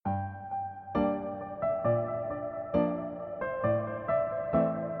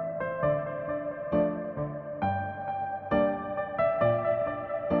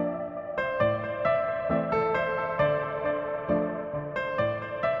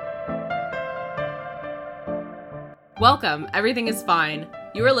Welcome, Everything is Fine.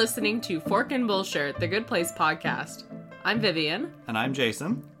 You are listening to Fork and Bullshit, the Good Place podcast. I'm Vivian. And I'm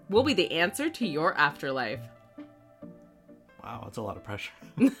Jason. We'll be the answer to your afterlife. Wow, that's a lot of pressure.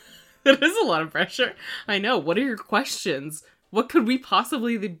 It is a lot of pressure. I know. What are your questions? What could we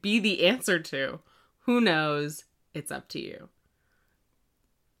possibly be the answer to? Who knows? It's up to you.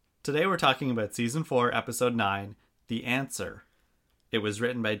 Today we're talking about Season 4, Episode 9, The Answer. It was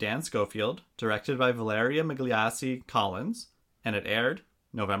written by Dan Schofield, directed by Valeria Migliacci Collins, and it aired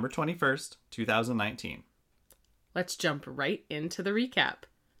November 21st, 2019. Let's jump right into the recap.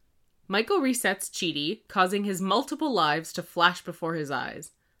 Michael resets Chidi, causing his multiple lives to flash before his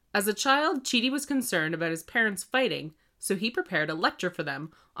eyes. As a child, Chidi was concerned about his parents fighting, so he prepared a lecture for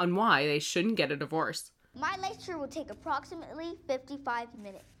them on why they shouldn't get a divorce. My lecture will take approximately 55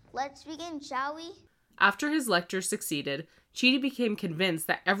 minutes. Let's begin, shall we? After his lecture succeeded, Chidi became convinced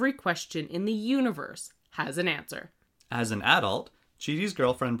that every question in the universe has an answer. As an adult, Chidi's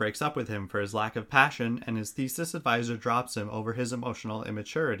girlfriend breaks up with him for his lack of passion, and his thesis advisor drops him over his emotional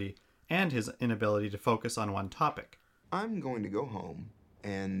immaturity and his inability to focus on one topic. I'm going to go home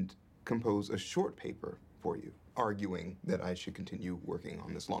and compose a short paper for you, arguing that I should continue working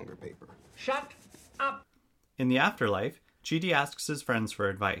on this longer paper. Shut up! In the afterlife, Chidi asks his friends for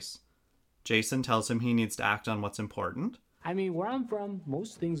advice. Jason tells him he needs to act on what's important. I mean, where I'm from,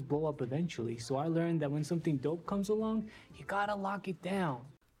 most things blow up eventually, so I learned that when something dope comes along, you gotta lock it down.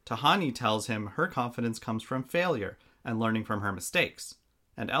 Tahani tells him her confidence comes from failure and learning from her mistakes.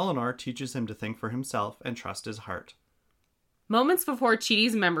 And Eleanor teaches him to think for himself and trust his heart. Moments before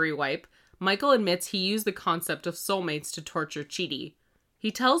Chidi's memory wipe, Michael admits he used the concept of soulmates to torture Chidi. He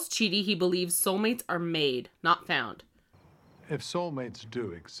tells Chidi he believes soulmates are made, not found. If soulmates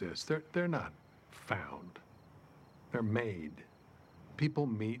do exist, they're not found. They're made. People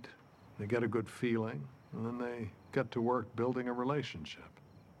meet, they get a good feeling, and then they get to work building a relationship.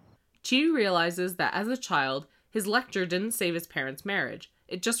 Chidi realizes that as a child, his lecture didn't save his parents' marriage.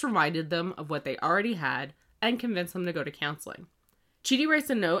 It just reminded them of what they already had and convinced them to go to counseling. Chidi writes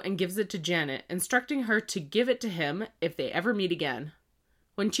a note and gives it to Janet, instructing her to give it to him if they ever meet again.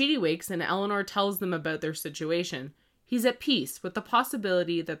 When Chidi wakes and Eleanor tells them about their situation, he's at peace with the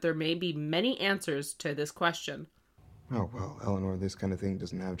possibility that there may be many answers to this question. Oh, well, Eleanor, this kind of thing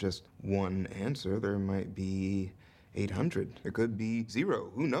doesn't have just one answer. There might be 800. There could be 0.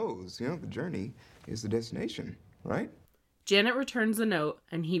 Who knows? The journey is the destination, right? Janet returns the note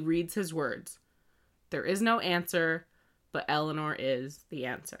and he reads his words. There is no answer, but Eleanor is the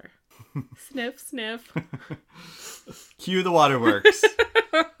answer. Sniff, sniff. Cue the waterworks.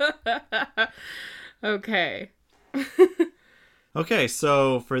 Okay. Okay,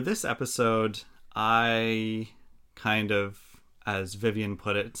 so for this episode, I kind of, as Vivian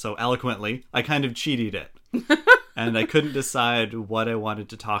put it so eloquently, I kind of cheated it. And I couldn't decide what I wanted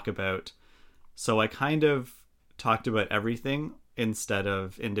to talk about. So I kind of talked about everything instead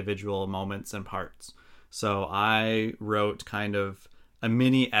of individual moments and parts. So I wrote kind of a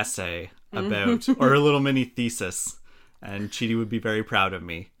mini essay about, or a little mini thesis. And Chidi would be very proud of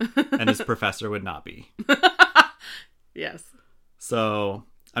me. And his professor would not be. Yes. So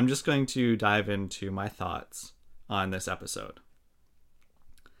I'm just going to dive into my thoughts on this episode.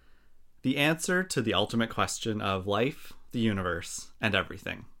 The answer to the ultimate question of life, the universe, and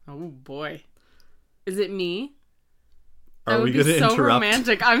everything. Oh boy. Is it me? Are that we would going to be so interrupt?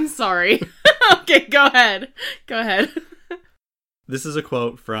 Romantic. I'm sorry. Okay, go ahead. Go ahead. This is a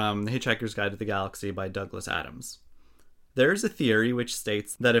quote from The Hitchhiker's Guide to the Galaxy by Douglas Adams. There is a theory which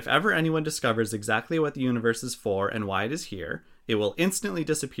states that if ever anyone discovers exactly what the universe is for and why it is here, it will instantly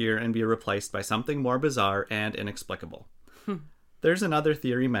disappear and be replaced by something more bizarre and inexplicable. There's another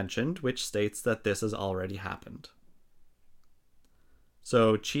theory mentioned which states that this has already happened.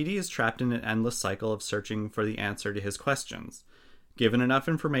 So Chidi is trapped in an endless cycle of searching for the answer to his questions. Given enough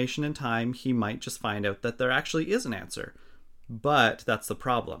information and time, he might just find out that there actually is an answer. But that's the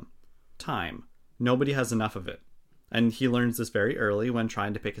problem. Time. Nobody has enough of it. And he learns this very early when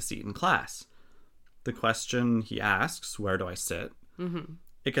trying to pick a seat in class. The question he asks, where do I sit?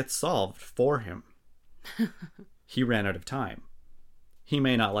 It gets solved for him. He ran out of time. He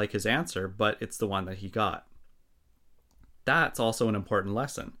may not like his answer, but it's the one that he got. That's also an important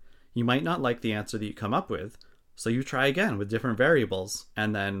lesson. You might not like the answer that you come up with, so you try again with different variables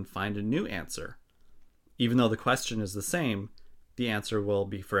and then find a new answer. Even though the question is the same, the answer will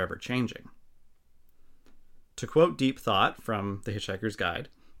be forever changing. To quote Deep Thought from The Hitchhiker's Guide,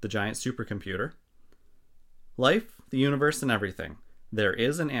 the giant supercomputer, life, the universe, and everything. There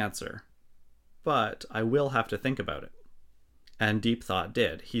is an answer, but I will have to think about it. And Deep Thought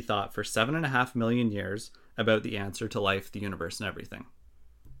did. He thought for 7.5 million years about the answer to life, the universe, and everything.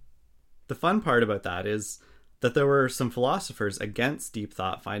 The fun part about that is that there were some philosophers against deep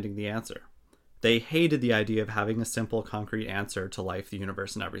thought finding the answer. They hated the idea of having a simple, concrete answer to life, the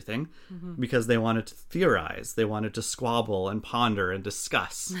universe, and everything because they wanted to theorize. They wanted to squabble and ponder and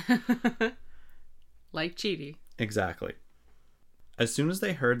discuss. Like Chidi. Exactly. As soon as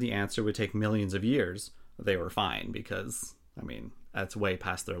they heard the answer would take millions of years, they were fine because, I mean, that's way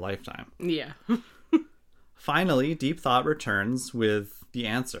past their lifetime. Yeah. Finally, deep thought returns with the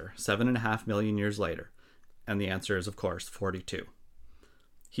answer 7.5 million years later. And the answer is, of course, 42.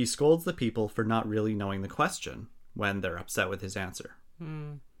 He scolds the people for not really knowing the question when they're upset with his answer.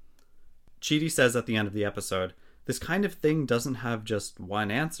 Chidi says at the end of the episode, this kind of thing doesn't have just one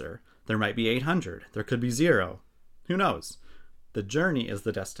answer. There might be 800. There could be 0. Who knows? The journey is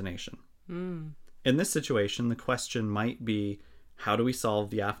the destination. In this situation, the question might be, how do we solve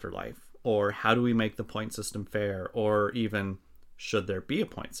the afterlife? Or how do we make the point system fair? Or even, should there be a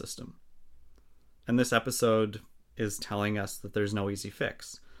point system? And this episode is telling us that there's no easy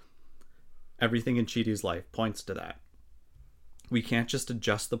fix. Everything in Chidi's life points to that. We can't just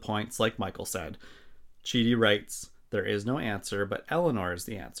adjust the points like Michael said. Chidi writes, there is no answer, but Eleanor is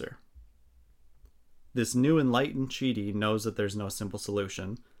the answer. This new enlightened Chidi knows that there's no simple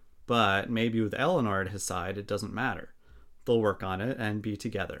solution, but maybe with Eleanor at his side, it doesn't matter. They'll work on it and be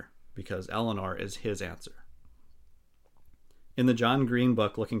together, because Eleanor is his answer. In the John Green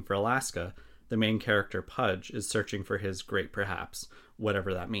book, Looking for Alaska, the main character, Pudge, is searching for his great perhaps,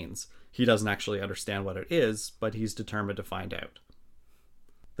 whatever that means. He doesn't actually understand what it is, but he's determined to find out.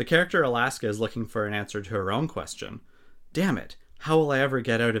 The character Alaska is looking for an answer to her own question. Damn it, how will I ever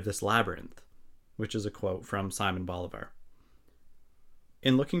get out of this labyrinth? Which is a quote from Simon Bolivar.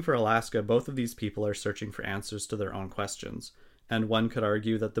 In Looking for Alaska, both of these people are searching for answers to their own questions, and one could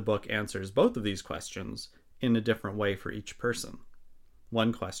argue that the book answers both of these questions in a different way for each person.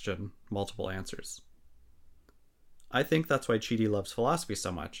 One question, multiple answers. I think that's why Chidi loves philosophy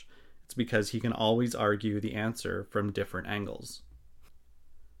so much. It's because he can always argue the answer from different angles.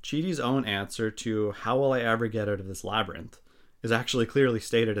 Chidi's own answer to how will I ever get out of this labyrinth is actually clearly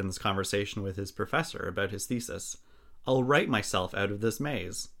stated in this conversation with his professor about his thesis. I'll write myself out of this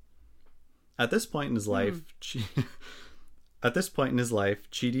maze. At this point in his life, Chidi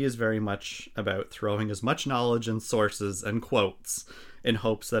is very much about throwing as much knowledge and sources and quotes in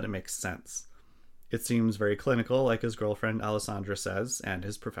hopes that it makes sense. It seems very clinical, like his girlfriend Alessandra says, and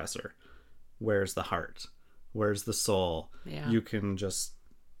his professor. Where's the heart? Where's the soul? Yeah. You can just...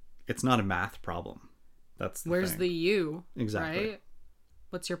 It's not a math problem. That's the Where's thing. the you? Exactly. Right?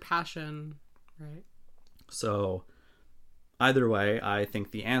 What's your passion? Right? So, either way, I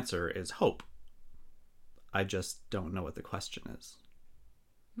think the answer is hope. I just don't know what the question is.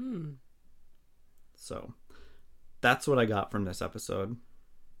 So, that's what I got from this episode.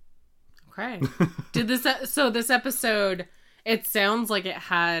 Okay. This episode, it sounds like it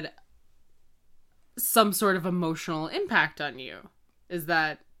had some sort of emotional impact on you. Is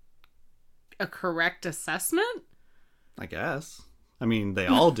that a correct assessment? I guess. I mean, they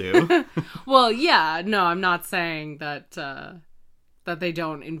all do. Well, yeah. No, I'm not saying that that they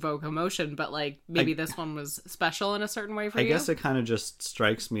don't invoke emotion, but like maybe this one was special in a certain way for you. I guess it kind of just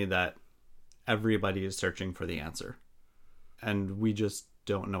strikes me that everybody is searching for the answer. And we just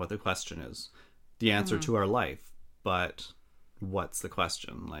don't know what the question is. The answer to our life. But what's the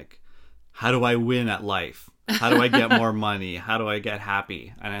question? Like, how do I win at life? How do I get more money? How do I get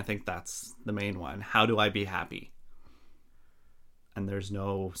happy? And I think that's the main one. How do I be happy? And there's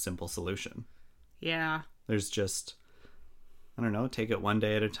no simple solution. Yeah. There's just, I don't know, take it one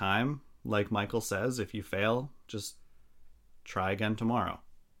day at a time. Like Michael says, if you fail, just try again tomorrow.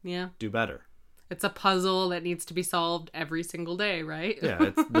 Yeah. Do better. It's a puzzle that needs to be solved every single day, right? Yeah,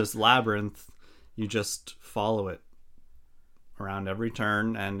 it's this labyrinth. You just follow it around every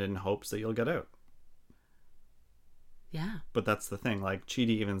turn and in hopes that you'll get out. Yeah. But that's the thing. Like,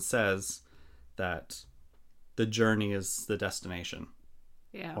 Chidi even says that the journey is the destination.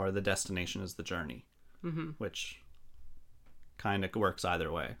 Yeah. Or the destination is the journey. Mm-hmm. Which kind of works either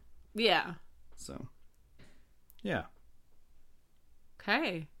way. Yeah. So, yeah.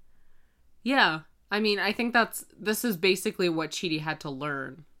 Okay. Yeah. I mean, I think this is basically what Chidi had to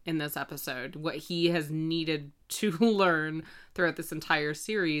learn in this episode. What he has needed to learn throughout this entire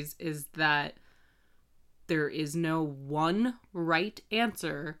series is that there is no one right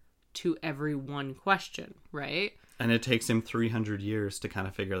answer to every one question, right? And it takes him 300 years to kind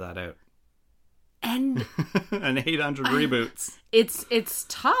of figure that out. And and 800 reboots. It's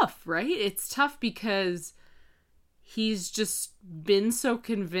tough, right? It's tough because he's just been so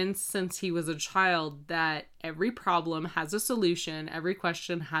convinced since he was a child that every problem has a solution, every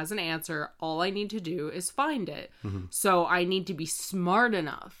question has an answer. All I need to do is find it. So I need to be smart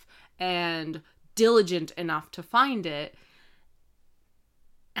enough and diligent enough to find it.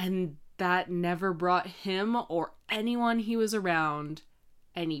 And that never brought him or anyone he was around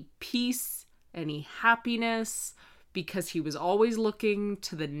any peace, any happiness, because he was always looking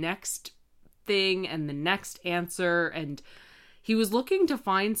to the next thing and the next answer, and he was looking to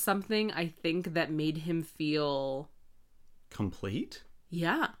find something, I think, that made him feel Complete?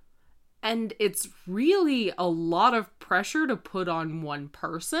 yeah. And it's really a lot of pressure to put on one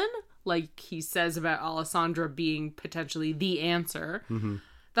person, like he says about Alessandra being potentially the answer.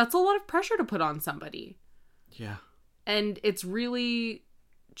 That's a lot of pressure to put on somebody, Yeah. and it's really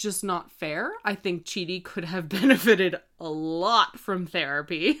just not fair. I think Chidi could have benefited a lot from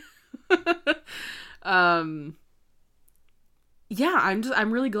therapy. Yeah,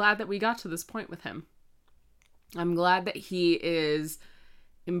 I'm really glad that we got to this point with him. I'm glad that he is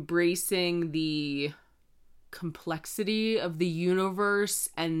embracing the complexity of the universe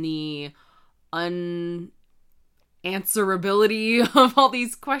and the unanswerability of all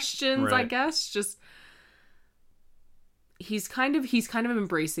these questions, I Right. guess. Just he's kind of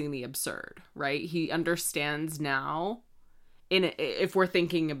embracing the absurd, right? He understands now, if we're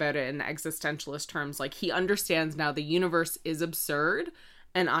thinking about it in existentialist terms, like he understands now the universe is absurd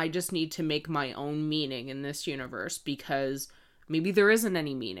and I just need to make my own meaning in this universe, because maybe there isn't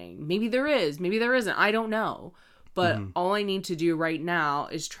any meaning. Maybe there is, maybe there isn't. I don't know. But all I need to do right now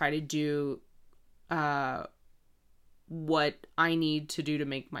is try to do what I need to do to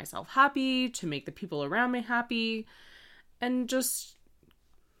make myself happy, to make the people around me happy, and just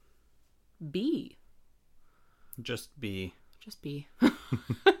be. Just be. Just be.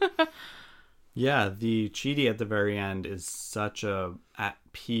 Yeah, the Chidi at the very end is such a at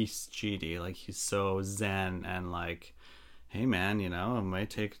peace Chidi. Like, he's so zen and like, hey man, you know, it might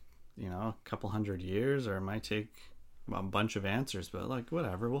take, you know, a couple 100 years, or it might take a bunch of answers, but like,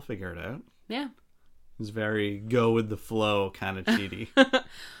 whatever, we'll figure it out. Yeah. He's very go with the flow kind of Chidi.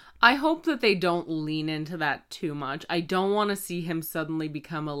 I hope that they don't lean into that too much. I don't want to see him suddenly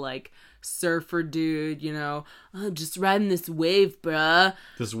become a like surfer dude, you know, just riding this wave, bruh.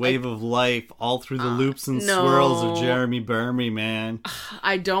 This wave of life all through the loops and no. swirls of Jeremy Burmy, man.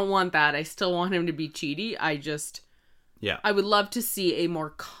 I don't want that. I still want him to be Chidi. Yeah. I would love to see a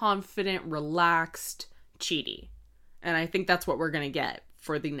more confident, relaxed Chidi. And I think that's what we're going to get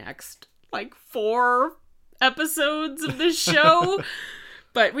for the next, like, 4 episodes of this show.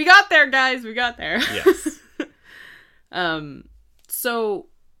 But we got there, guys. We got there. Yes. So,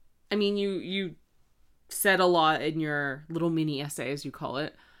 I mean, you said a lot in your little mini essay, as you call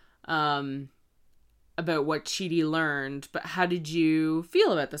it, about what Chidi learned. But how did you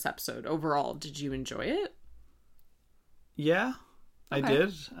feel about this episode overall? Did you enjoy it? Yeah, I Okay.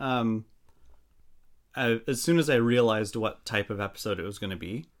 did. As soon as I realized what type of episode it was going to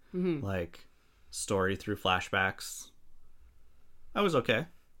be, like story through flashbacks, I was okay.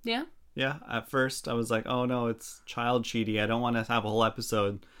 Yeah. Yeah, at first I was like, oh no, it's child Chidi. I don't want to have a whole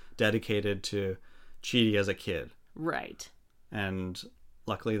episode dedicated to Chidi as a kid. Right. And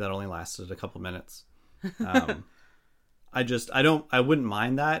luckily that only lasted a couple minutes. I wouldn't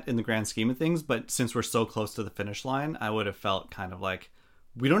mind that in the grand scheme of things, but since we're so close to the finish line, I would have felt kind of like,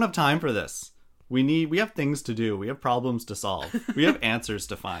 we don't have time for this. We have things to do. We have problems to solve. We have answers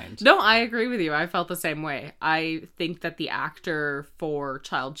to find. No, I agree with you. I felt the same way. I think that the actor for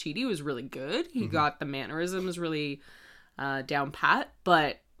Child Chidi was really good. He got the mannerisms really down pat,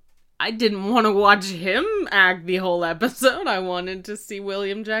 but I didn't want to watch him act the whole episode. I wanted to see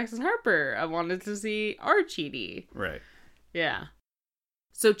William Jackson Harper. I wanted to see our Chidi. Right. Yeah.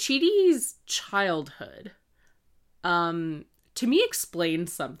 So Chidi's childhood, to me, explained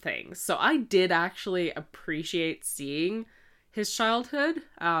some things. So I did actually appreciate seeing his childhood,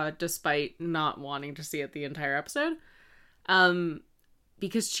 despite not wanting to see it the entire episode.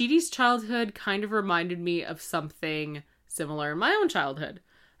 Because Chidi's childhood kind of reminded me of something similar in my own childhood.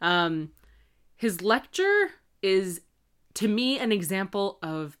 His lecture is, to me, an example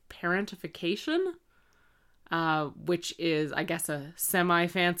of parentification, which is, I guess, a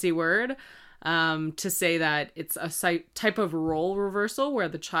semi-fancy word, to say that it's a type of role reversal where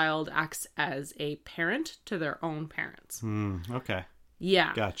the child acts as a parent to their own parents. Okay.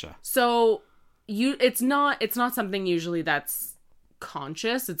 Yeah. Gotcha. So it's not something usually that's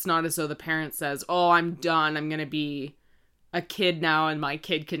conscious. It's not as though the parent says, "Oh, I'm done. I'm going to be a kid now and my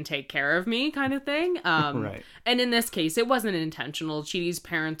kid can take care of me," kind of thing. Right. And in this case, it wasn't intentional. Chidi's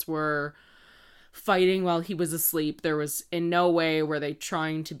parents were fighting while he was asleep. There was in no way were they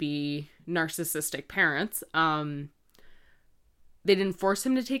trying to be narcissistic parents. They didn't force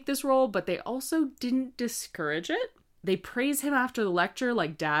him to take this role, but they also didn't discourage it. They praise him after the lecture,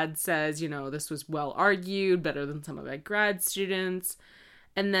 like Dad says, you know, this was well argued, better than some of my grad students.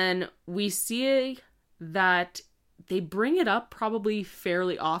 And then we see that they bring it up probably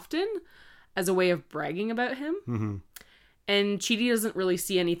fairly often as a way of bragging about him. Mm-hmm. And Chidi doesn't really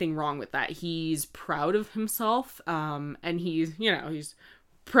see anything wrong with that. He's proud of himself, and he's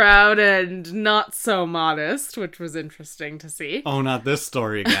proud and not so modest, which was interesting to see. Oh, not this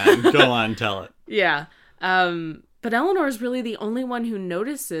story again. Go on, tell it. Yeah. But Eleanor is really the only one who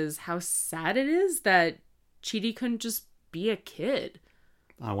notices how sad it is that Chidi couldn't just be a kid.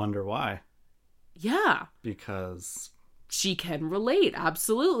 I wonder why. Yeah. Because she can relate,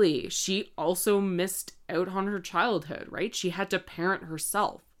 absolutely. She also missed out on her childhood, right? She had to parent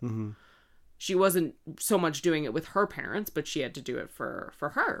herself. Mm-hmm. She wasn't so much doing it with her parents, but she had to do it for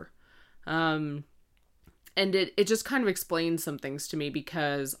her. And it just kind of explains some things to me,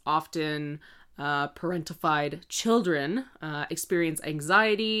 because often parentified children experience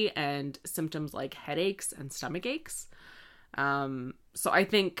anxiety and symptoms like headaches and stomach aches. So I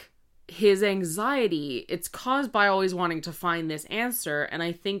think his anxiety, it's caused by always wanting to find this answer. And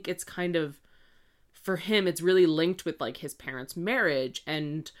I think it's kind of, for him, it's really linked with like his parents' marriage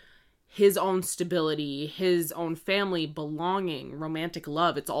and his own stability, his own family, belonging, romantic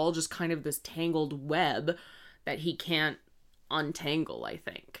love. It's all just kind of this tangled web that he can't untangle, I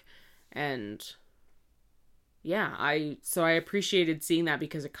think. And yeah, I appreciated seeing that,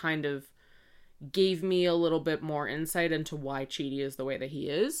 because it kind of gave me a little bit more insight into why Chidi is the way that he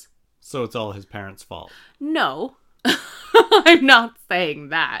is. So it's all his parents' fault. No, I'm not saying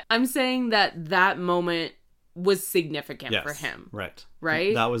that. I'm saying that moment was significant for him. Right.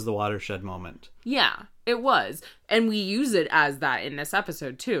 Right? That was the watershed moment. Yeah, it was. And we use it as that in this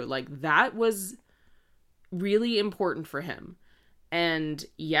episode too. Like, that was really important for him. And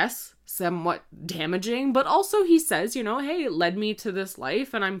yes, somewhat damaging, but also he says, you know, hey, it led me to this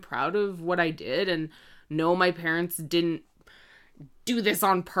life and I'm proud of what I did, and no, my parents didn't do this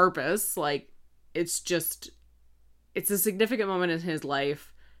on purpose. Like, it's a significant moment in his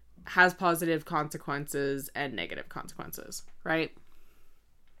life, has positive consequences and negative consequences, right?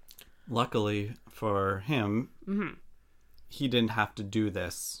 Luckily for him, Mm-hmm. he didn't have to do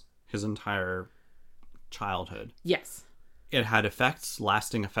this his entire childhood. Yes. It had effects,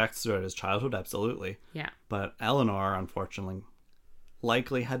 lasting effects throughout his childhood, absolutely. Yeah. But Eleanor, unfortunately,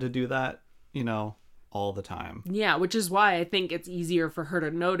 likely had to do that, you know, all the time. Yeah, which is why I think it's easier for her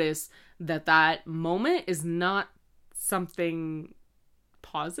to notice that moment is not something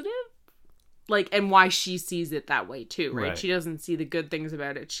positive. Like, and why she sees it that way too, right? She doesn't see the good things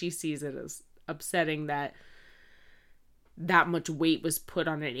about it. She sees it as upsetting that much weight was put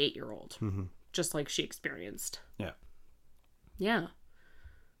on an 8-year-old, Mm-hmm. just like she experienced. Yeah. Yeah.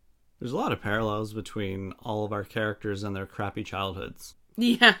 There's a lot of parallels between all of our characters and their crappy childhoods.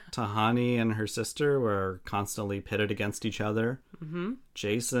 Yeah. Tahani and her sister were constantly pitted against each other. Mm-hmm.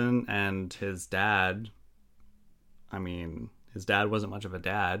 Jason and his dad, I mean, his dad wasn't much of a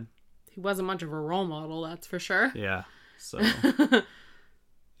dad. He wasn't much of a role model, that's for sure. Yeah. So,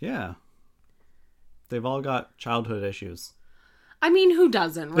 yeah. They've all got childhood issues. I mean, who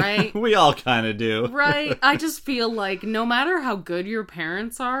doesn't, right? We all kind of do. Right? I just feel like no matter how good your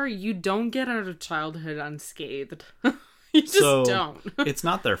parents are, you don't get out of childhood unscathed. You just don't. It's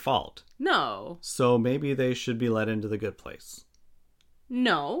not their fault. No. So maybe they should be let into the good place.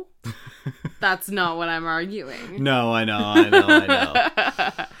 No. That's not what I'm arguing. No, I know.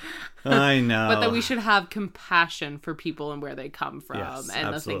 I know. But that we should have compassion for people and where they come from, Yes, and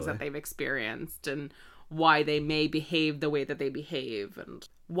absolutely. the things that they've experienced, and why they may behave the way that they behave, and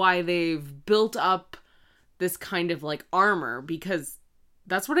why they've built up this kind of like armor, because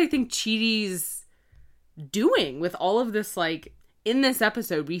that's what I think Chidi's doing with all of this. Like, in this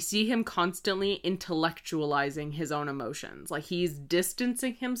episode, we see him constantly intellectualizing his own emotions. Like, he's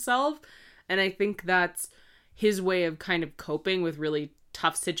distancing himself, and I think that's his way of kind of coping with really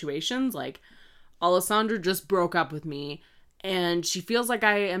tough situations. Like, Alessandra just broke up with me, and she feels like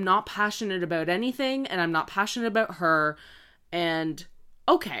I am not passionate about anything, and I'm not passionate about her, and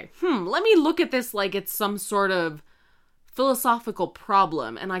okay, let me look at this like it's some sort of philosophical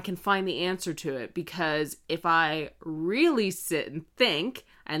problem, and I can find the answer to it, because if I really sit and think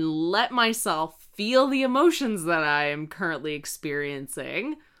and let myself feel the emotions that I am currently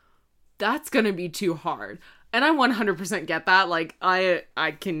experiencing, that's gonna be too hard. And I 100% get that. Like, I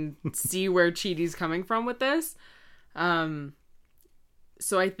can see where Chidi's coming from with this.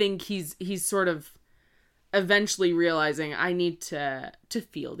 So I think he's sort of eventually realizing I need to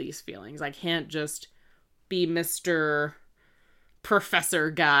feel these feelings. I can't just be Mr.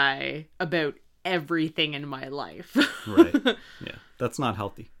 Professor guy about everything in my life. Right. Yeah. That's not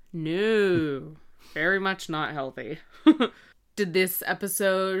healthy. No. Very much not healthy. Did this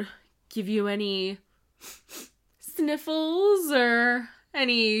episode give you any sniffles or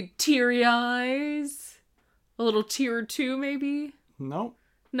any teary eyes? A little tear or two, maybe? No.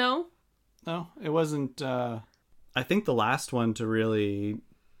 No? No, it wasn't. I think the last one to really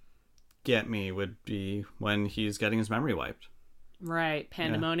get me would be when he's getting his memory wiped. Right,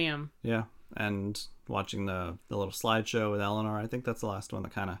 Pandemonium. Yeah, and watching the little slideshow with Eleanor. I think that's the last one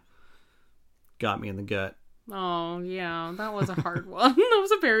that kind of got me in the gut. Oh, yeah, that was a hard one. That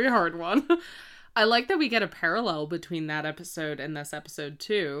was a very hard one. I like that we get a parallel between that episode and this episode,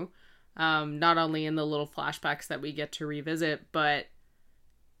 too. Not only in the little flashbacks that we get to revisit, but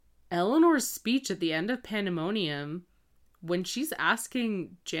Eleanor's speech at the end of Pandemonium, when she's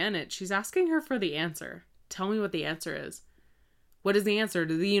asking Janet, she's asking her for the answer. Tell me what the answer is. What is the answer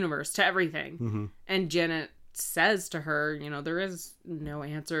to the universe, to everything? Mm-hmm. And Janet says to her, there is no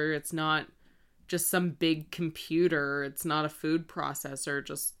answer. It's not just some big computer. It's not a food processor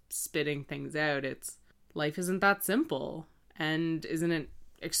just spitting things out. Life isn't that simple. And isn't it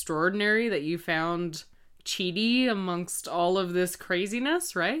extraordinary that you found Chidi amongst all of this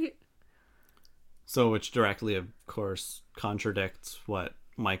craziness, right? So, which directly, of course, contradicts what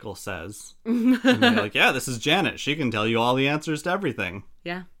Michael says. And they're like, yeah, this is Janet. She can tell you all the answers to everything.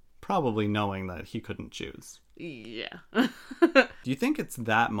 Yeah. Probably knowing that he couldn't choose. Yeah. Do you think it's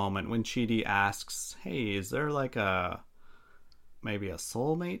that moment when Chidi asks, hey, is there like maybe a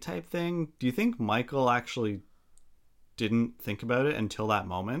soulmate type thing? Do you think Michael actually didn't think about it until that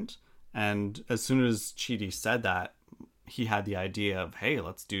moment? And as soon as Chidi said that, he had the idea of, hey,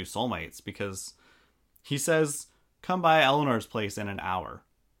 let's do soulmates, because he says, come by Eleanor's place in an hour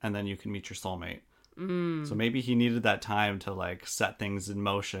and then you can meet your soulmate. So maybe he needed that time to like set things in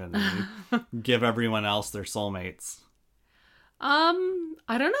motion and give everyone else their soulmates. I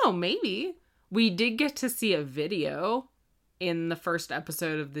don't know, maybe. We did get to see a video in the first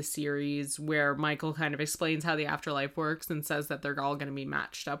episode of the series where Michael kind of explains how the afterlife works and says that they're all going to be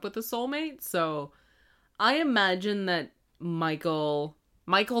matched up with a soulmate. So I imagine that Michael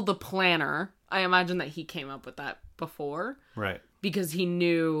the planner, I imagine that he came up with that before. Right. Because he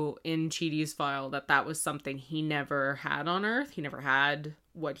knew in Chidi's file that was something he never had on Earth. He never had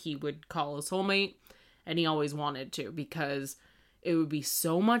what he would call a soulmate. And he always wanted to, because it would be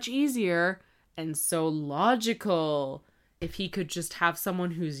so much easier and so logical if he could just have someone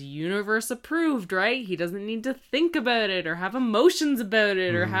who's universe approved, right? He doesn't need to think about it or have emotions about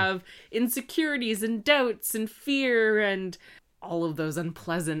it or have insecurities and doubts and fear and all of those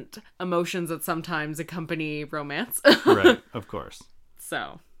unpleasant emotions that sometimes accompany romance. Right, of course.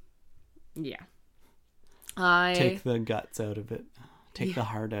 So, yeah. Take the guts out of it. Take the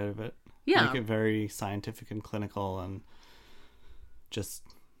heart out of it. Yeah. Make it very scientific and clinical and just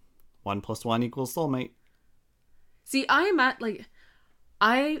 1 + 1 = soulmate. See,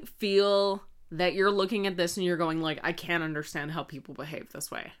 I feel that you're looking at this and you're going like, I can't understand how people behave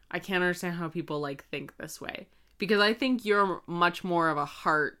this way. I can't understand how people like think this way. Because I think you're much more of a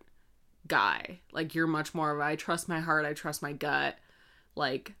heart guy. Like, you're much more of I trust my heart, I trust my gut.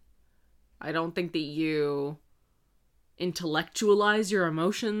 Like, I don't think that you intellectualize your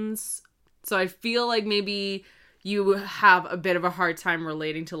emotions. So I feel like maybe you have a bit of a hard time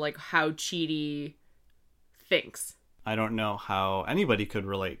relating to, like, how Chidi thinks. I don't know how anybody could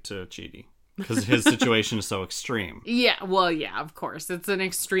relate to Chidi, because his situation is so extreme. Yeah, well, yeah, of course. It's an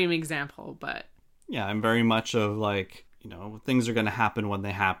extreme example, but... Yeah, I'm very much of like, things are going to happen when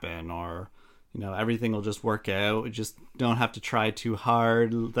they happen, or, everything will just work out. You just don't have to try too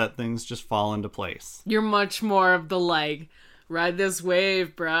hard, that things just fall into place. You're much more of the like, ride this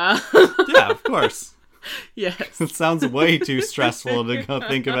wave, bruh. Yeah, of course. Yes. It sounds way too stressful to go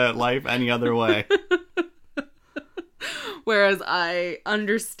think about life any other way. Whereas I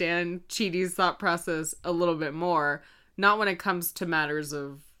understand Chidi's thought process a little bit more, not when it comes to matters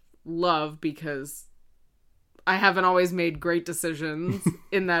of love, because I haven't always made great decisions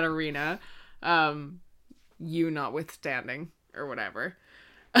in that arena, you notwithstanding or whatever.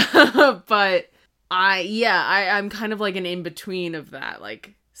 But I'm kind of like an in-between of that.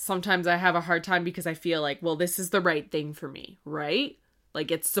 Like, sometimes I have a hard time because I feel like, well, this is the right thing for me, right?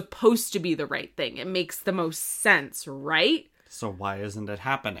 Like, it's supposed to be the right thing. It makes the most sense, right? So why isn't it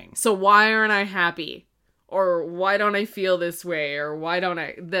happening? So why aren't I happy? Or why don't I feel this way? Or why don't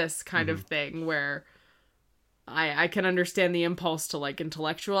I... This kind of thing where I can understand the impulse to like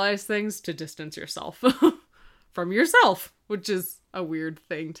intellectualize things, to distance yourself from yourself, which is a weird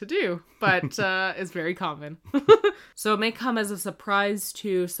thing to do, but it's very common. So it may come as a surprise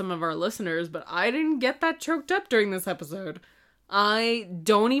to some of our listeners, but I didn't get that choked up during this episode. I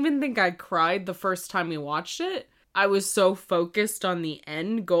don't even think I cried the first time we watched it. I was so focused on the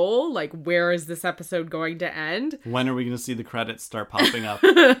end goal, like where is this episode going to end? When are we going to see the credits start popping up?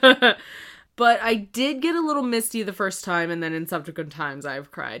 But I did get a little misty the first time, and then in subsequent times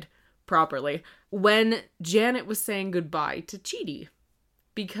I've cried properly. When Janet was saying goodbye to Chidi.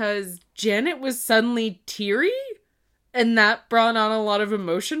 Because Janet was suddenly teary, and that brought on a lot of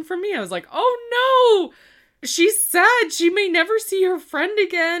emotion for me. I was like, oh no! She's sad. She may never see her friend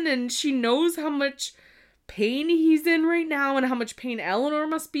again, and she knows how much pain he's in right now, and how much pain Eleanor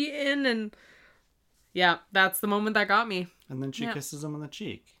must be in, and yeah, that's the moment that got me. And then she kisses him on the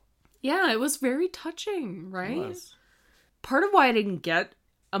cheek. Yeah, it was very touching, right? It was. Part of why I didn't get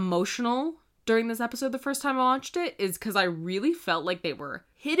emotional during this episode the first time I watched it is because I really felt like they were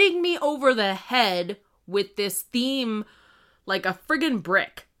hitting me over the head with this theme like a friggin'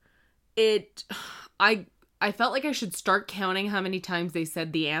 brick. I felt like I should start counting how many times they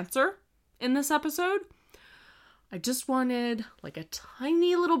said the answer in this episode. I just wanted like a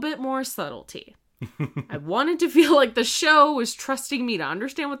tiny little bit more subtlety. I wanted to feel like the show was trusting me to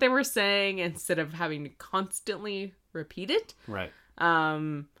understand what they were saying instead of having to constantly repeat it. Right.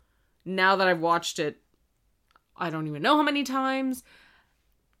 Now that I've watched it, I don't even know how many times,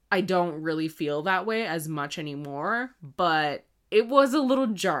 I don't really feel that way as much anymore, but it was a little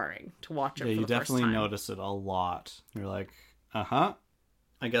jarring to watch it for the first time. You definitely notice it a lot. You're like, uh-huh.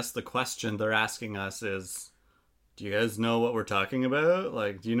 I guess the question they're asking us is, do you guys know what we're talking about?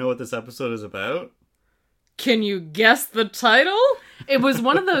 Like, do you know what this episode is about? Can you guess the title? It was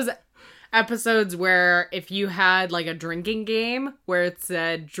one of those episodes where if you had like a drinking game where it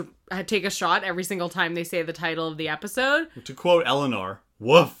said take a shot every single time they say the title of the episode. To quote Eleanor,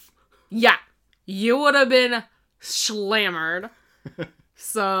 woof. Yeah. You would have been slammered.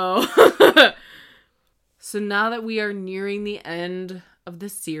 So now that we are nearing the end of the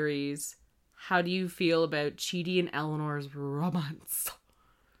series, how do you feel about Chidi and Eleanor's romance?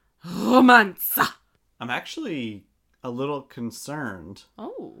 Romance! I'm actually a little concerned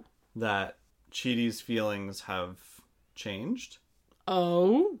that Chidi's feelings have changed.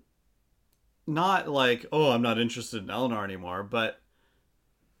 Oh? Not like, oh, I'm not interested in Eleanor anymore, but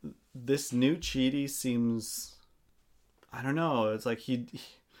this new Chidi seems, I don't know, it's like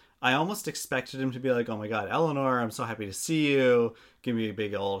I almost expected him to be like, oh my god, Eleanor, I'm so happy to see you. Give me a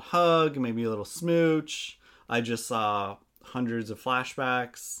big old hug, maybe a little smooch. I just saw hundreds of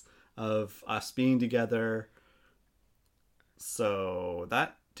flashbacks of us being together. So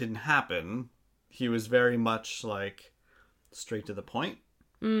that didn't happen. He was very much like straight to the point.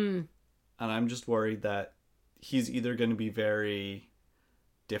 And I'm just worried that he's either going to be very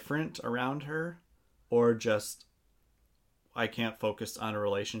different around her or just, I can't focus on a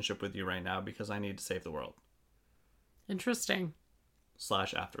relationship with you right now because I need to save the world. Interesting. /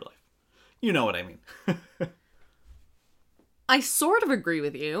 afterlife. You know what I mean. I sort of agree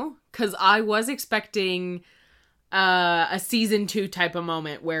with you, because I was expecting a season 2 type of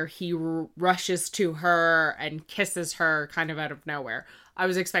moment where he rushes to her and kisses her kind of out of nowhere. I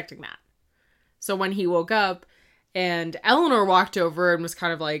was expecting that. So when he woke up and Eleanor walked over and was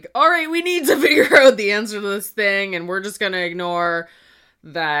kind of like, all right, we need to figure out the answer to this thing, and we're just going to ignore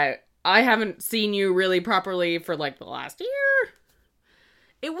that I haven't seen you really properly for like the last year.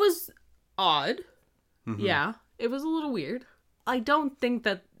 It was odd. Mm-hmm. Yeah, it was a little weird. I don't think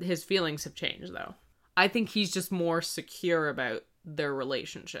that his feelings have changed, though. I think he's just more secure about their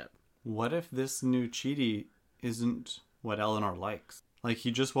relationship. What if this new Chidi isn't what Eleanor likes? Like, he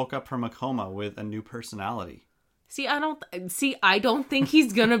just woke up from a coma with a new personality. I don't think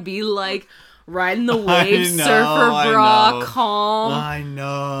he's gonna be like riding the wave, surfer bra, calm. I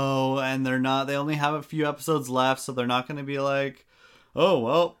know, and they only have a few episodes left, so they're not gonna be like, oh,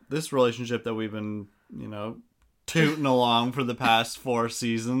 well, this relationship that we've been, tooting along for the past 4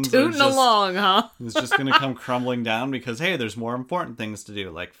 seasons. Tooting along, huh? It's just going to come crumbling down because, hey, there's more important things to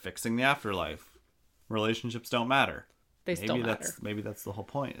do, like fixing the afterlife. Relationships don't matter. They still matter. Maybe that's the whole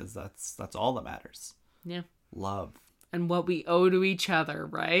point, is that's all that matters. Yeah. Love. And what we owe to each other,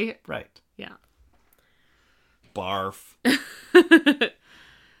 right? Right. Yeah. Barf.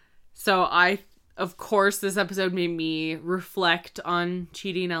 So of course, this episode made me reflect on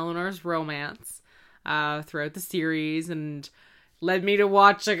Chidi and Eleanor's romance throughout the series, and led me to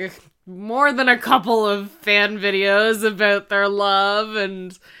watch more than a couple of fan videos about their love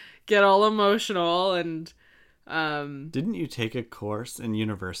and get all emotional. And Didn't you take a course in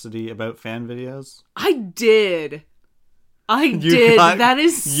university about fan videos? I did. got That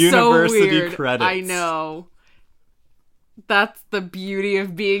is so university weird. credits. I know. That's the beauty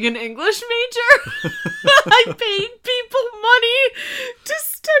of being an English major. I paid people money to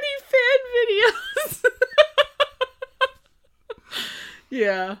study fan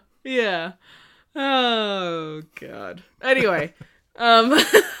videos. Yeah. Oh, God. Anyway,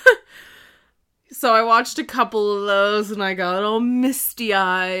 so I watched a couple of those and I got all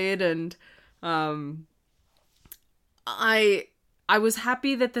misty-eyed, and I was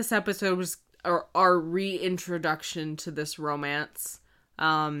happy that this episode was our reintroduction to this romance,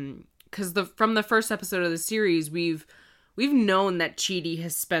 because from the first episode of the series we've known that Chidi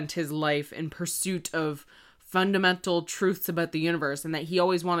has spent his life in pursuit of fundamental truths about the universe, and that he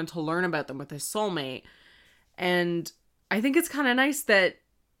always wanted to learn about them with his soulmate. And I think it's kind of nice that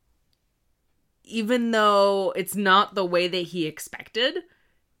even though it's not the way that he expected,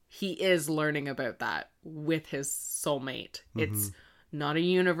 he is learning about that with his soulmate. Mm-hmm. It's not a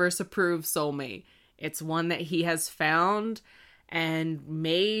universe-approved soulmate. It's one that he has found and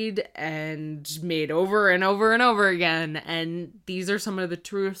made over and over and over again. And these are some of the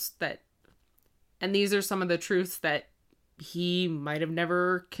truths that he might have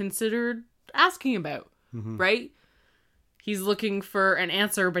never considered asking about, right? He's looking for an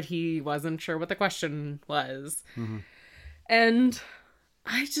answer, but he wasn't sure what the question was. Mm-hmm. And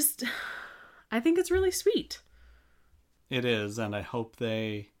I think it's really sweet. It is, and I hope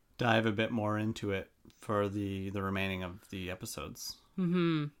they dive a bit more into it for the remaining of the episodes.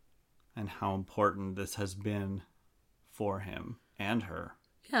 Mm-hmm. And how important this has been for him and her.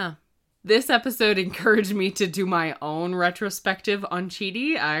 Yeah. This episode encouraged me to do my own retrospective on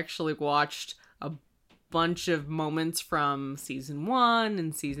Chidi. I actually watched a bunch of moments from season 1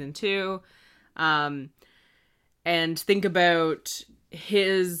 and season 2. And think about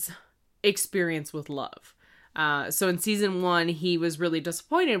his experience with love. So in season 1, he was really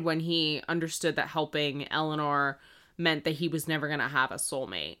disappointed when he understood that helping Eleanor meant that he was never going to have a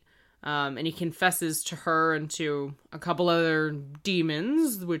soulmate. And he confesses to her and to a couple other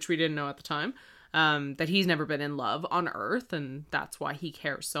demons, which we didn't know at the time, that he's never been in love on Earth, and that's why he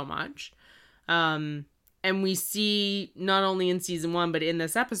cares so much. And we see, not only in season 1, but in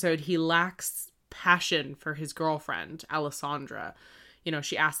this episode, he lacks passion for his girlfriend, Alessandra. You know,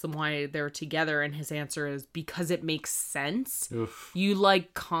 she asks him why they're together, and his answer is, because it makes sense. Oof. You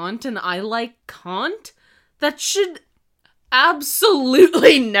like Kant and I like Kant? That should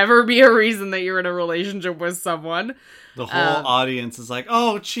absolutely never be a reason that you're in a relationship with someone. The whole audience is like,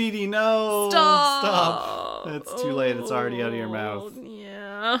 oh, Chidi, no. Stop. It's too late. It's already out of your mouth.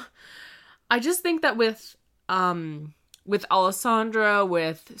 Yeah. I just think that with Alessandra,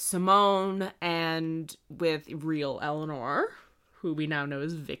 with Simone, and with real Eleanor, who we now know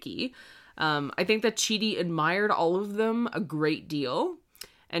as Vicky, I think that Chidi admired all of them a great deal,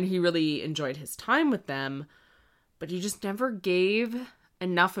 and he really enjoyed his time with them, but he just never gave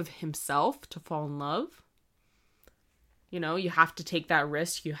enough of himself to fall in love. You know, you have to take that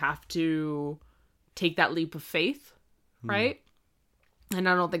risk. You have to take that leap of faith, right? And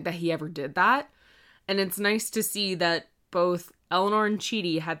I don't think that he ever did that. And it's nice to see that both Eleanor and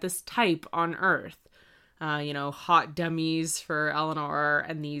Chidi had this type on Earth. You know, hot dummies for Eleanor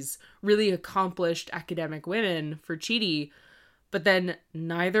and these really accomplished academic women for Chidi. But then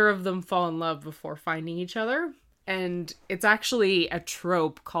neither of them fall in love before finding each other. And it's actually a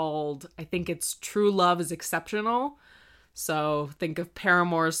trope called, I think it's True Love is Exceptional. So think of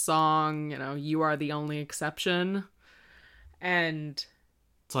Paramore's song, you know, You Are the Only Exception. And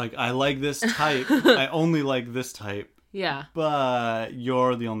it's like, I like this type. I only like this type. Yeah. But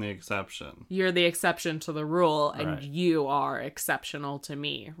you're the only exception. You're the exception to the rule, and you are exceptional to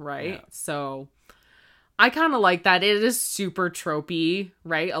me, right? Yeah. So I kind of like that. It is super tropey,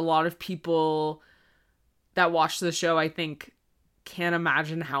 right? A lot of people that watch the show, I think, can't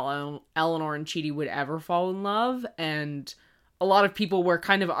imagine how Eleanor and Chidi would ever fall in love. And a lot of people were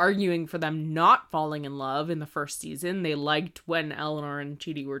kind of arguing for them not falling in love in the first season. They liked when Eleanor and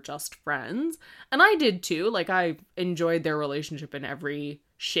Chidi were just friends. And I did too. Like, I enjoyed their relationship in every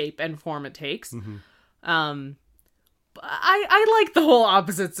shape and form it takes. Mm-hmm. I like the whole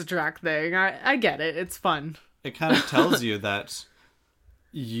opposites attract thing. I get it. It's fun. It kind of tells you that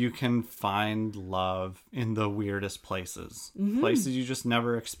you can find love in the weirdest places. Mm-hmm. Places you just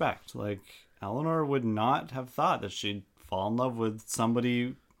never expect. Like, Eleanor would not have thought that she'd fall in love with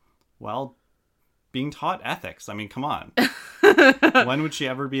somebody, well, being taught ethics. I mean, come on. When would she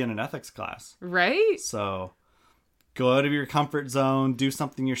ever be in an ethics class? Right? So, go out of your comfort zone, do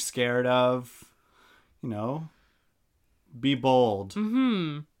something you're scared of. You know, Be bold.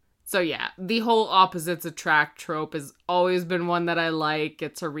 So yeah, the whole opposites attract trope has always been one that I like.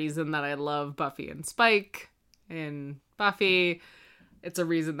 It's a reason that I love Buffy and Spike in Buffy. It's a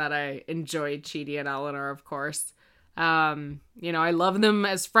reason that I enjoy Chidi and Eleanor, of course. I love them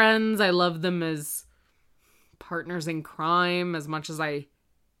as friends. I love them as partners in crime, as much as I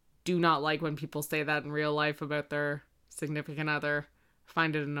do not like when people say that in real life about their significant other. I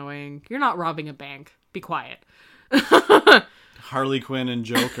find it annoying. You're not robbing a bank. Be quiet. Harley Quinn and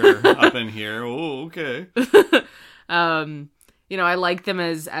Joker up in here. Oh, okay. I like them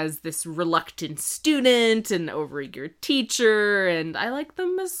as this reluctant student and overeager teacher, and I like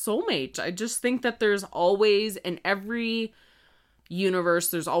them as soulmates. I just think that there's always, in every universe,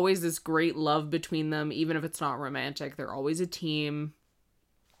 there's always this great love between them, even if it's not romantic. They're always a team.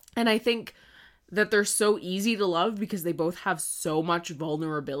 And I think that they're so easy to love because they both have so much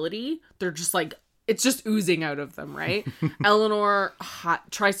vulnerability. They're just like, it's just oozing out of them, right? Eleanor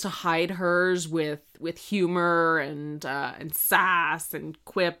tries to hide hers with humor and sass and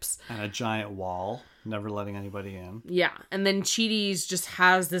quips. And a giant wall, never letting anybody in. Yeah, and then Chidi's just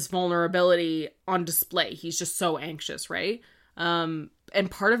has this vulnerability on display. He's just so anxious, right? And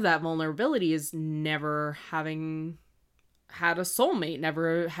part of that vulnerability is never having had a soulmate,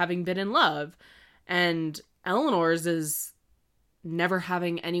 never having been in love. And Eleanor's is never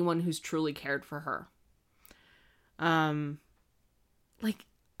having anyone who's truly cared for her. When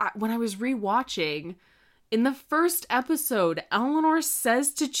I was rewatching, in the first episode, Eleanor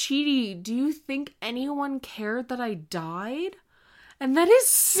says to Chidi, "Do you think anyone cared that I died?" And that is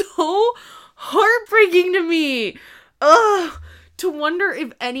so heartbreaking to me. Ugh, to wonder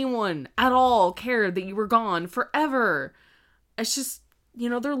if anyone at all cared that you were gone forever. It's just,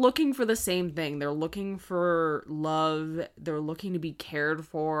 they're looking for the same thing. They're looking for love. They're looking to be cared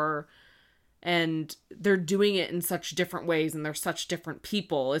for. And they're doing it in such different ways, and they're such different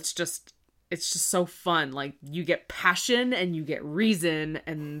people. It's just so fun. Like, you get passion and you get reason,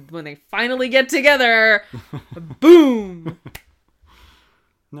 and when they finally get together, boom!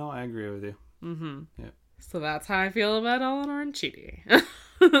 No, I agree with you. Mm-hmm. Yeah. So that's how I feel about Eleanor and Chidi.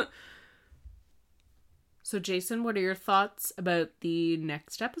 So, Jason, what are your thoughts about the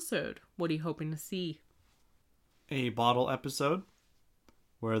next episode? What are you hoping to see? A bottle episode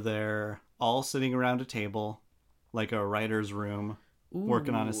where they're all sitting around a table, like a writer's room,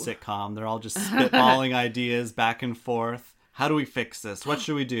 working on a sitcom. They're all just spitballing ideas back and forth. How do we fix this? What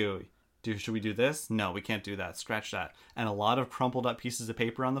should we do? Should we do this? No, we can't do that. Scratch that. And a lot of crumpled up pieces of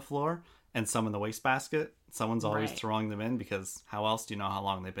paper on the floor and some in the wastebasket. Someone's always throwing them in because how else do you know how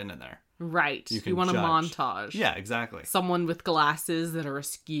long they've been in there? Right. You want judge. a montage. Yeah, exactly. Someone with glasses that are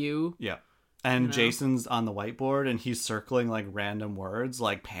askew. Yeah. And Jason's on the whiteboard and he's circling like random words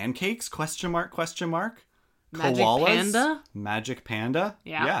like pancakes, question mark. Magic Koalas? panda? Magic panda?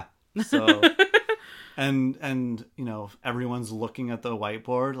 Yeah. So and everyone's looking at the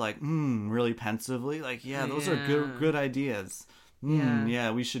whiteboard like, really pensively, like, those are good ideas.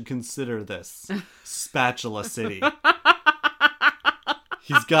 Yeah, we should consider this. Spatula City.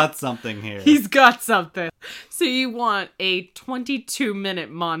 He's got something here. He's got something. So you want a 22-minute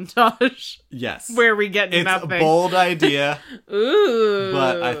montage? Yes. Where we get it's nothing. It's a bold idea. Ooh.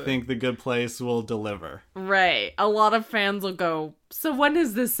 But I think The Good Place will deliver. Right. A lot of fans will go, so when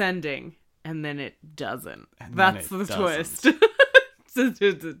is this ending? And then it doesn't. That's the twist.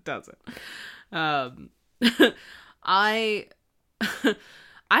 It doesn't. I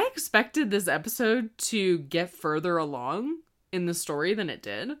expected this episode to get further along in the story than it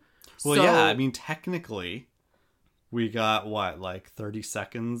did. Well, yeah, I mean, technically, we got, 30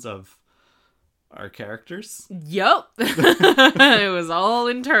 seconds of our characters? Yep. It was all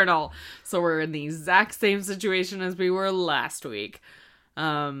internal. So we're in the exact same situation as we were last week.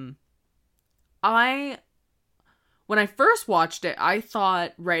 When I first watched it, I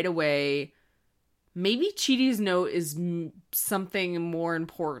thought right away, maybe Chidi's note is something more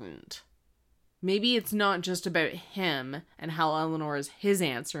important. Maybe it's not just about him and how Eleanor is his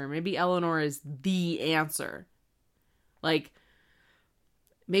answer. Maybe Eleanor is the answer. Like,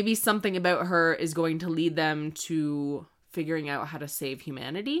 maybe something about her is going to lead them to figuring out how to save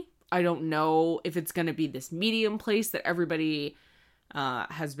humanity. I don't know if it's going to be this medium place that everybody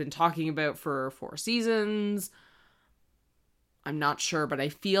has been talking about for 4 seasons. I'm not sure, but I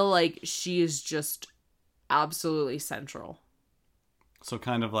feel like she is just absolutely central. So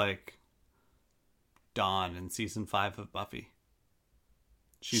kind of like Dawn in season 5 of Buffy.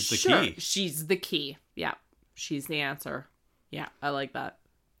 She's the key. She's the key. Yeah. She's the answer. Yeah, I like that.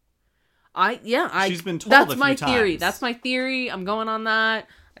 She's been told that's a few my theory. times. That's my theory. I'm going on that.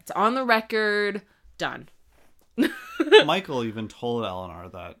 It's on the record. Done. Michael even told Eleanor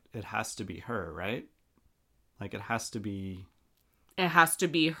that it has to be her, right? Like, it has to be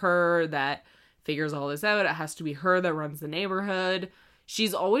her that figures all this out. It has to be her that runs the neighborhood.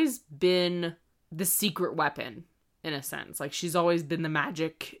 She's always been the secret weapon, in a sense. Like, she's always been the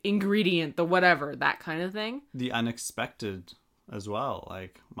magic ingredient, the whatever, that kind of thing. the unexpected as well.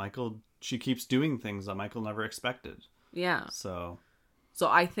 Like, she keeps doing things that Michael never expected. Yeah. So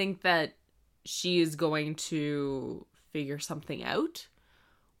I think that she is going to figure something out,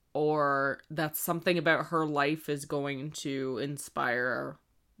 or that something about her life is going to inspire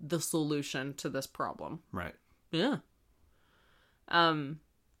the solution to this problem. right. Yeah.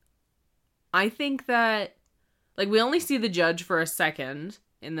 I think that, like, we only see the judge for a second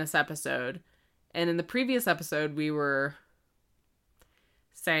in this episode, and in the previous episode we were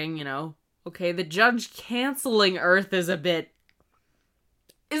saying, you know, okay, the judge canceling Earth is a bit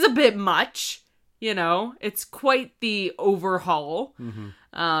much, you know. It's quite the overhaul.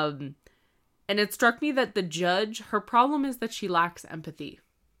 And it struck me that the judge, her problem is that she lacks empathy,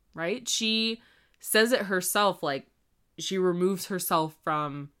 right? She says it herself, like, she removes herself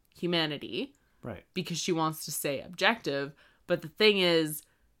from humanity Right. because she wants to stay objective. But the thing is,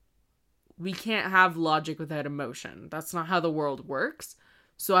 we can't have logic without emotion. That's not how the world works.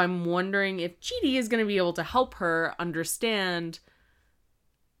 So I'm wondering if Chidi is going to be able to help her understand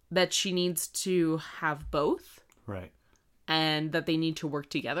that she needs to have both, Right. and that they need to work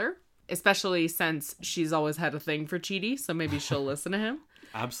together, especially since she's always had a thing for Chidi, so maybe she'll listen to him.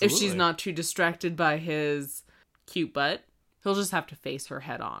 Absolutely. If she's not too distracted by his cute butt, he'll just have to face her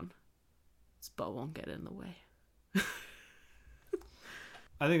head on. His butt won't get in the way.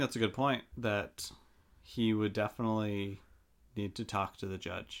 I think that's a good point, that he would definitely need to talk to the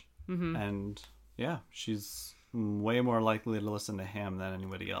judge. And yeah, she's way more likely to listen to him than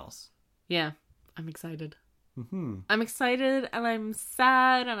anybody else. Yeah, I'm excited. I'm excited, and I'm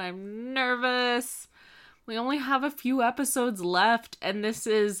sad, and I'm nervous. We only have a few episodes left, and this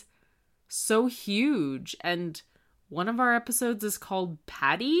is so huge. And one of our episodes is called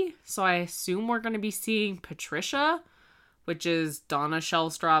Patty, so I assume we're going to be seeing Patricia, which is Donna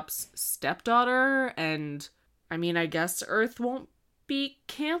Shellstrop's stepdaughter. And I mean, I guess Earth won't be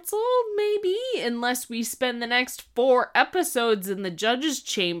canceled, maybe, unless we spend the next 4 episodes in the judge's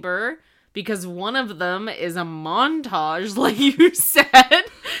chamber, because one of them is a montage, like you said.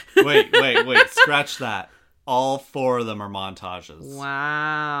 Wait. Scratch that. All 4 of them are montages.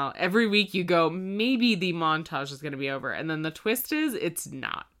 Wow. Every week you go, maybe the montage is going to be over. And then the twist is, it's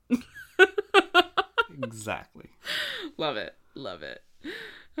not. Exactly. Love it. Love it.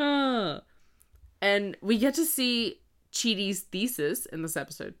 And we get to see Chidi's thesis in this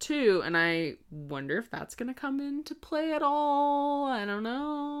episode too, and I wonder if that's going to come into play at all. I don't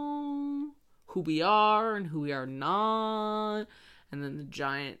know. Who we are and who we are not. And then the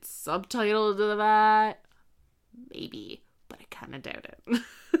giant subtitle to that. Maybe, but I kind of doubt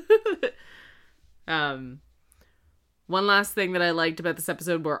it. One last thing that I liked about this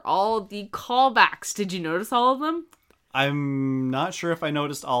episode were all the callbacks. Did you notice all of them? I'm not sure if I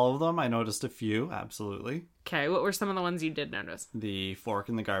noticed all of them. I noticed a few, absolutely. Okay, what were some of the ones you did notice? The fork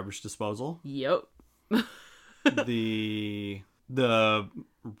in the garbage disposal. Yep. the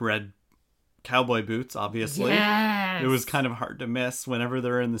red cowboy boots, obviously. Yes! It was kind of hard to miss. Whenever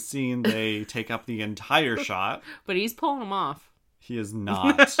they're in the scene, they take up the entire shot. But he's pulling them off. He is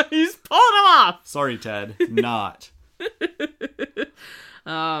not. He's pulling them off! Sorry, Ted. Not.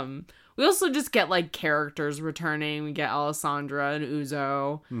 We also just get, like, characters returning. We get Alessandra and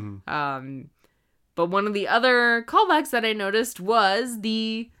Uzo. But one of the other callbacks that I noticed was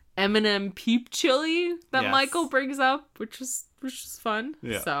the M&M peep chili that Yes. Michael brings up, which was fun.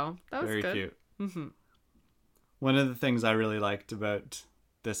 Yeah. So that was Very good. cute. Mm-hmm. One of the things I really liked about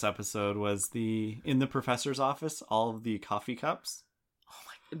this episode was in the professor's office, all of the coffee cups.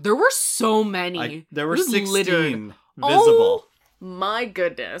 There were so many. There were It was 16 littered. visible. Oh my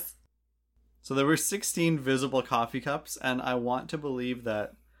goodness. So there were 16 visible coffee cups, and I want to believe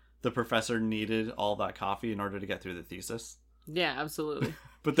that the professor needed all that coffee in order to get through the thesis. Yeah, absolutely.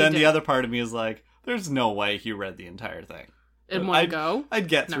 But then did. the other part of me is like, there's no way he read the entire thing. In one go? I'd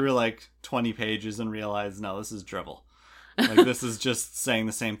get No. through like 20 pages and realize, no, this is drivel. Like, this is just saying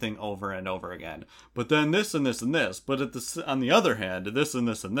the same thing over and over again. But then this and this and this. But on the other hand, this and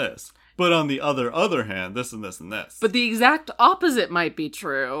this and this. But on the other hand, this and this and this. But the exact opposite might be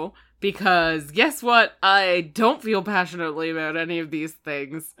true, because guess what? I don't feel passionately about any of these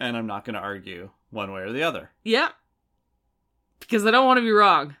things. And I'm not going to argue one way or the other. Yeah. Because I don't want to be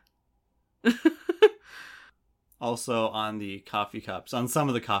wrong. Also, on some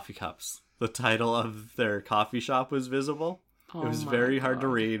of the coffee cups, the title of their coffee shop was visible. Oh it was my very hard to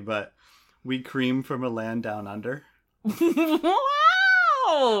God. read, but we cream from a land down under.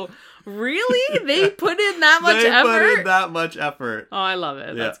 Wow! Really? They put in that much They effort? put in that much effort. Oh, I love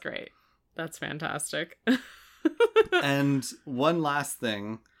it. Yeah. That's great. That's fantastic. And one last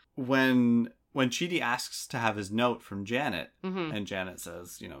thing, when Chidi asks to have his note from Janet, Mhm. and Janet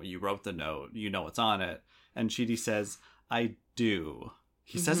says, you wrote the note, you know what's on it, and Chidi says, I do.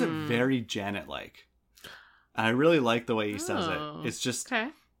 He says it Mhm. very Janet-like. And I really like the way he says Oh, it. It's just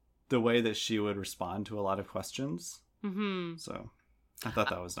Okay. the way that she would respond to a lot of questions. Mm-hmm. So I thought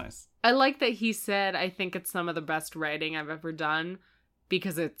that was nice. I like that he said, I think it's some of the best writing I've ever done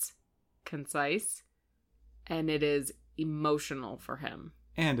because it's concise and it is emotional for him.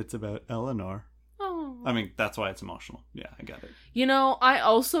 And it's about Eleanor. Oh. I mean, that's why it's emotional. Yeah, I got it. You know, I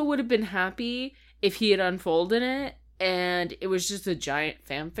also would have been happy if he had unfolded it and it was just a giant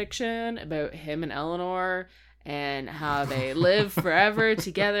fan fiction about him and Eleanor and how they live forever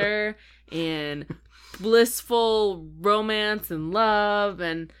together in blissful romance and love.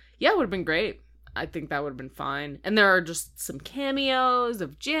 And yeah, it would have been great. I think that would have been fine. And there are just some cameos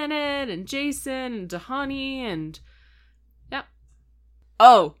of Janet and Jason and Tahani and yeah.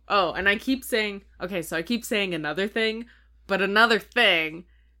 Oh, and I keep saying, okay, so I keep saying another thing, but another thing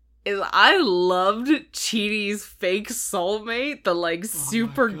is I loved Chidi's fake soulmate, the like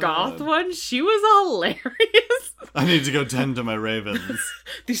super God. goth one. She was hilarious. I need to go tend to my ravens.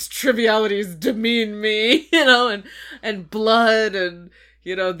 These trivialities demean me, and blood and,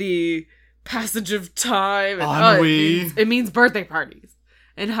 the passage of time. And, Ennui. it means birthday parties.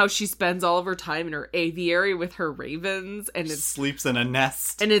 And how she spends all of her time in her aviary with her ravens, and it's Sleeps in a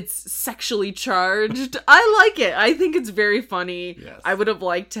nest. and it's sexually charged. I like it. I think it's very funny. Yes. I would have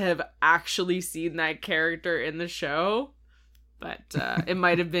liked to have actually seen that character in the show, but it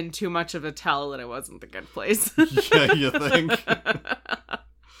might have been too much of a tell that it wasn't the good place. Yeah, you think?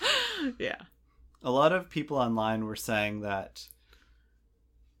 Yeah. A lot of people online were saying that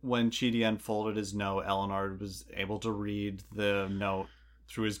when Chidi unfolded his note, Eleanor was able to read the note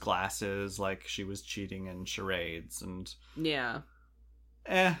through his glasses like she was cheating in charades, and Yeah.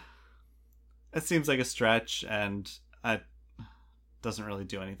 it seems like a stretch, and it doesn't really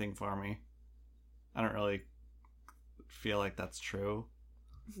do anything for me. I don't really feel like that's true.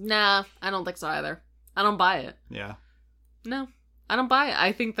 Nah, I don't think so either. I don't buy it. Yeah. No, I don't buy it.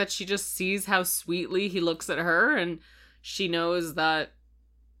 I think that she just sees how sweetly he looks at her, and she knows that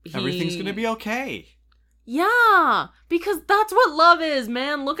Everything's gonna be okay. Yeah, because that's what love is,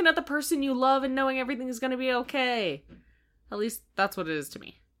 man. Looking at the person you love and knowing everything is going to be okay. At least that's what it is to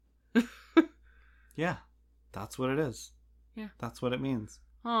me. Yeah, that's what it is. Yeah. That's what it means.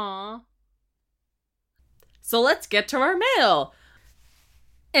 Aww. So let's get to our mail.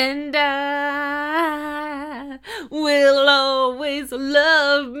 And I will always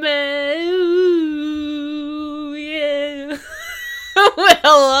love me. Ooh, yeah. Will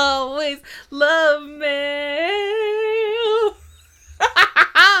always love me.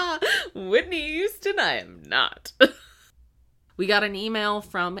 Whitney Houston, I am not. We got an email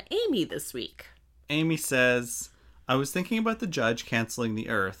from Amy this week. Amy says, I was thinking about the judge canceling the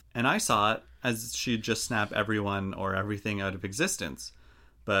earth, and I saw it as she'd just snap everyone or everything out of existence.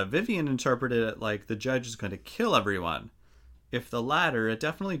 But Vivian interpreted it like the judge is going to kill everyone. If the latter, it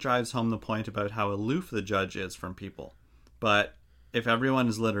definitely drives home the point about how aloof the judge is from people. But if everyone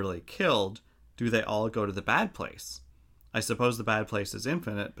is literally killed, do they all go to the bad place? I suppose the bad place is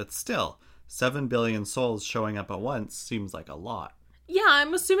infinite, but still, 7 billion souls showing up at once seems like a lot. Yeah,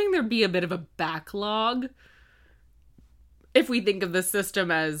 I'm assuming there'd be a bit of a backlog. If we think of the system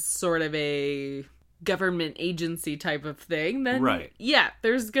as sort of a government agency type of thing, then Right. Yeah,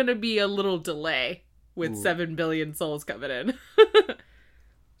 there's gonna be a little delay with 7 billion souls coming in.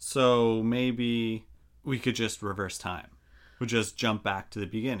 So maybe we could just reverse time. We'll just jump back to the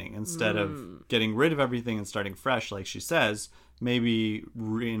beginning. Instead of getting rid of everything and starting fresh, like she says, maybe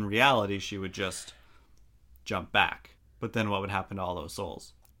in reality she would just jump back. But then what would happen to all those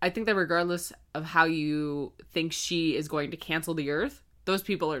souls? I think that regardless of how you think she is going to cancel the earth, those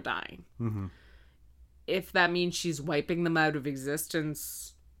people are dying. Mm-hmm. If that means she's wiping them out of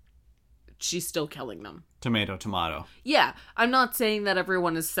existence, she's still killing them. Tomato, tomato. Yeah, I'm not saying that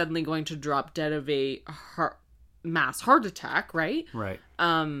everyone is suddenly going to drop dead of a mass heart attack, right? Right.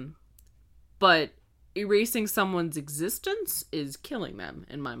 But erasing someone's existence is killing them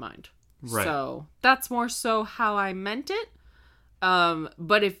in my mind. Right. So that's more so how I meant it.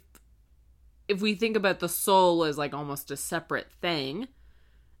 But if we think about the soul as like almost a separate thing,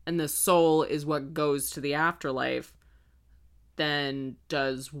 and the soul is what goes to the afterlife, then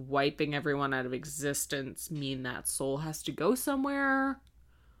does wiping everyone out of existence mean that soul has to go somewhere?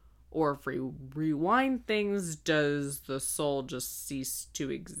 Or if we rewind things, does the soul just cease to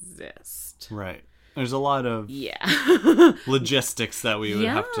exist? Right. There's a lot of Yeah. logistics that we would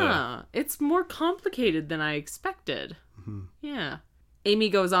have to... Yeah. It's more complicated than I expected. Yeah. Amy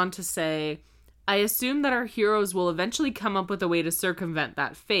goes on to say, I assume that our heroes will eventually come up with a way to circumvent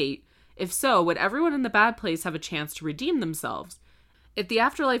that fate. If so, would everyone in the bad place have a chance to redeem themselves? If the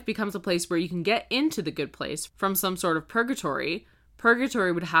afterlife becomes a place where you can get into the good place from some sort of purgatory,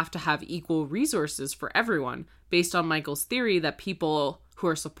 purgatory would have to have equal resources for everyone, based on Michael's theory that people who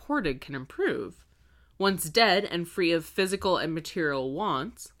are supported can improve. Once dead and free of physical and material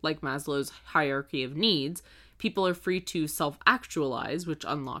wants, like Maslow's hierarchy of needs, people are free to self-actualize, which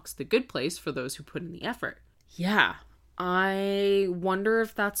unlocks the good place for those who put in the effort. Yeah, I wonder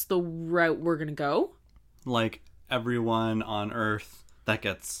if that's the route we're gonna go. Like, everyone on Earth that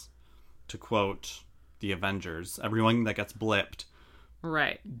gets, to quote the Avengers, everyone that gets blipped,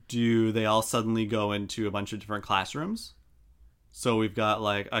 Right. do they all suddenly go into a bunch of different classrooms? So we've got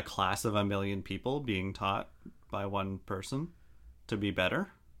like a class of 1 million people being taught by one person to be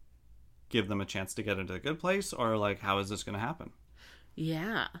better? Give them a chance to get into the good place? Or like, how is this going to happen?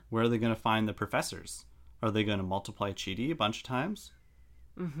 Yeah. Where are they going to find the professors? Are they going to multiply Chidi a bunch of times?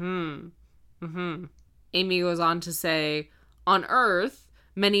 Amy goes on to say, on Earth,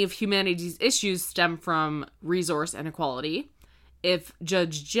 many of humanity's issues stem from resource inequality. If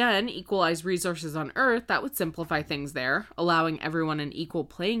Judge Jen equalized resources on Earth, that would simplify things there, allowing everyone an equal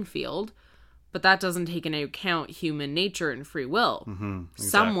playing field. But that doesn't take into account human nature and free will. Exactly.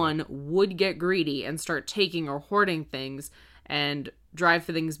 Someone would get greedy and start taking or hoarding things and drive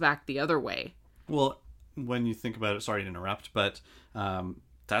things back the other way. Well, when you think about it, sorry to interrupt, but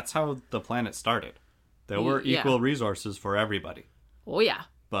that's how the planet started. There were Yeah. equal resources for everybody. Oh, yeah.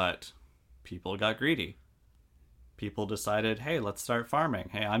 But people got greedy. People decided, hey, let's start farming.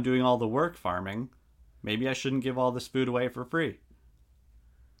 Hey, I'm doing all the work farming. Maybe I shouldn't give all this food away for free.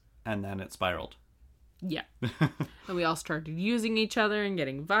 And then it spiraled. Yeah. And we all started using each other and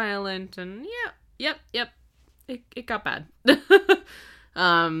getting violent, and yep. It got bad.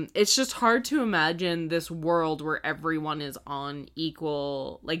 It's just hard to imagine this world where everyone is on an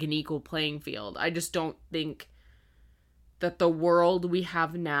equal playing field. I just don't think that the world we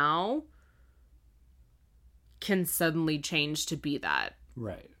have now can suddenly change to be that.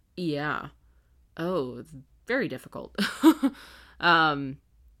 Right. Yeah. Oh, it's very difficult.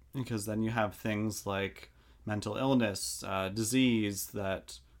 Because then you have things like mental illness, disease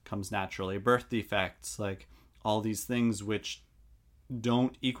that comes naturally, birth defects, like all these things which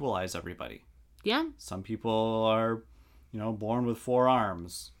don't equalize everybody. Yeah. Some people are, born with 4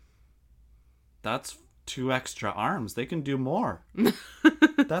 arms. That's 2 extra arms. They can do more.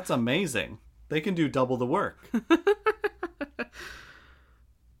 That's amazing. They can do double the work.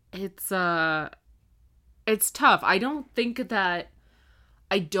 It's tough. I don't think that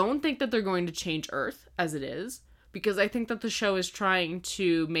they're going to change Earth as it is, because I think that the show is trying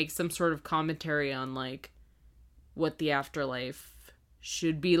to make some sort of commentary on like what the afterlife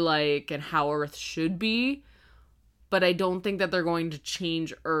should be like and how Earth should be. But I don't think that they're going to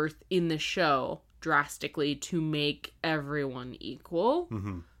change Earth in the show drastically to make everyone equal.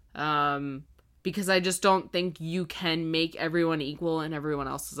 Because I just don't think you can make everyone equal in everyone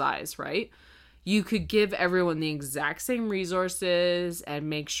else's eyes, right? You could give everyone the exact same resources and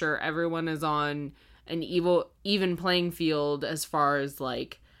make sure everyone is on an even playing field as far as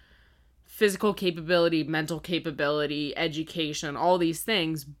like physical capability, mental capability, education, all these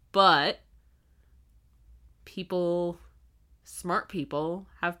things. But smart people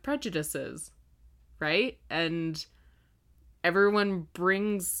have prejudices, right? And everyone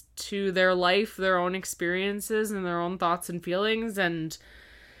brings to their life their own experiences and their own thoughts and feelings, and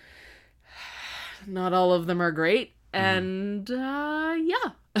not all of them are great. And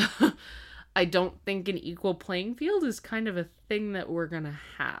yeah, I don't think an equal playing field is kind of a thing that we're gonna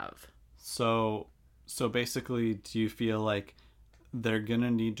have. So basically, do you feel like they're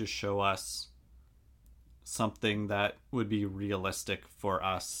gonna need to show us something that would be realistic for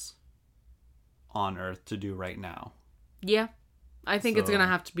us on Earth to do right now? Yeah, I think it's So- gonna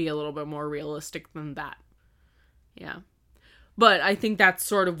have to be a little bit more realistic than that. Yeah. But I think that's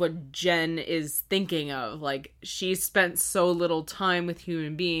sort of what Jen is thinking of. Like, she's spent so little time with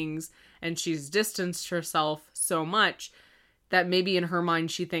human beings and she's distanced herself so much that maybe in her mind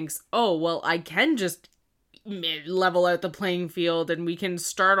she thinks, oh, well, I can just level out the playing field and we can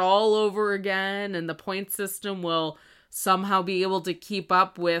start all over again and the point system will somehow be able to keep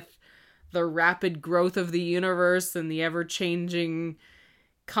up with the rapid growth of the universe and the ever-changing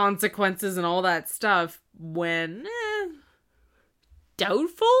consequences and all that stuff when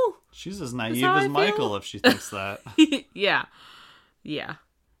doubtful. She's as naive how I as feel. Michael if she thinks that. Yeah.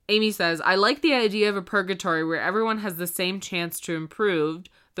 Amy says, I like the idea of a purgatory where everyone has the same chance to improve,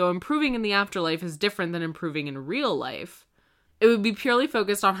 though improving in the afterlife is different than improving in real life. It would be purely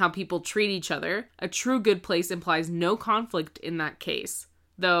focused on how people treat each other. A true good place implies no conflict in that case.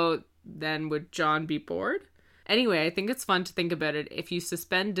 Though, then would John be bored? Anyway, I think it's fun to think about it if you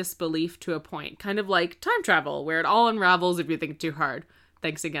suspend disbelief to a point. Kind of like time travel, where it all unravels if you think too hard.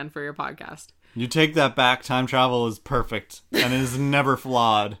 Thanks again for your podcast. You take that back. Time travel is perfect and is never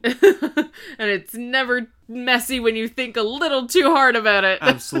flawed. And it's never messy when you think a little too hard about it.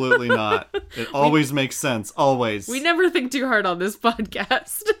 Absolutely not. It always makes sense. Always. We never think too hard on this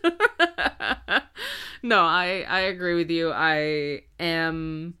podcast. No, I agree with you. I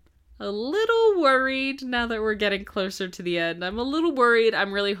am a little worried now that we're getting closer to the end. I'm a little worried.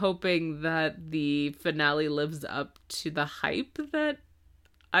 I'm really hoping that the finale lives up to the hype that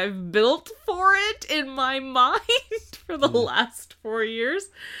I've built for it in my mind for the last 4 years.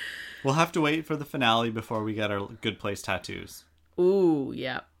 We'll have to wait for the finale before we get our good place tattoos. Ooh,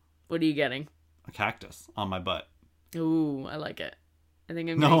 yeah. What are you getting? A cactus on my butt. Ooh, I like it. I think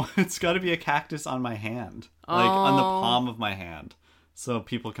I'm No, it's got to be a cactus on my hand. Like on the palm of my hand. So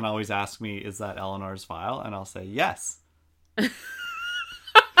people can always ask me, is that Eleanor's file? And I'll say, yes. And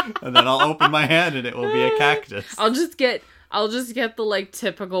then I'll open my hand and it will be a cactus. I'll just get the like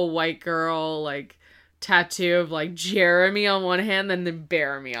typical white girl like tattoo of like Jeremy on one hand, then the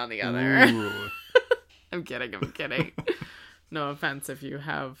Bearimy on the other. Ooh. I'm kidding. No offense if you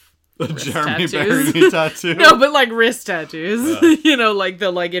have A wrist Jeremy tattoos. Bearimy tattoo. No, but like wrist tattoos. Yeah. You know, like the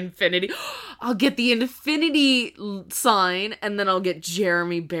like infinity. I'll get the infinity sign and then I'll get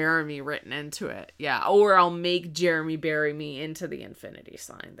Jeremy Bearimy written into it. Yeah, or I'll make Jeremy Bearimy into the infinity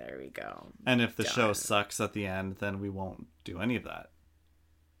sign. There we go. And if the show sucks at the end, then we won't do any of that.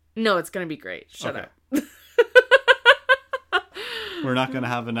 No, it's going to be great. Shut Okay. up. We're not going to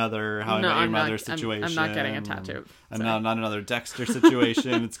have another How I Met Your Mother situation. I'm not getting a tattoo. And not another Dexter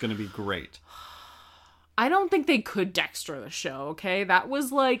situation. It's going to be great. I don't think they could Dexter the show, okay? That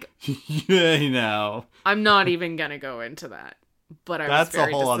was like... Yeah, you know. I'm not even going to go into that. But I was That's a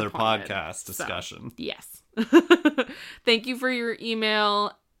very whole other disappointed. podcast discussion. So, yes. Thank you for your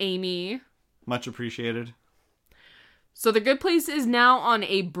email, Amy. Much appreciated. So The Good Place is now on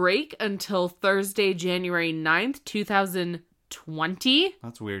a break until Thursday, January 9th, 2020.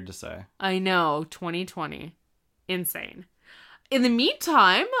 That's weird to say. I know, 2020. Insane. In the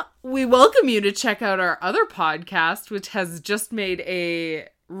meantime, we welcome you to check out our other podcast, which has just made a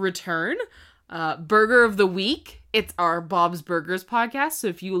return. Burger of the Week. It's our Bob's Burgers podcast. So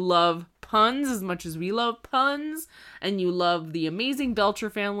if you love puns as much as we love puns, and you love the amazing Belcher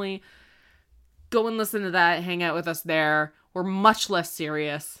family, go and listen to that. Hang out with us there. We're much less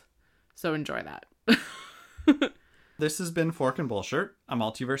serious. So enjoy that. This has been Fork and Bullshit, a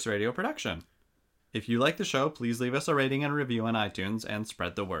Multiverse Radio production. If you like the show, please leave us a rating and review on iTunes and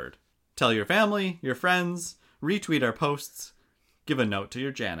spread the word. Tell your family, your friends, retweet our posts, give a note to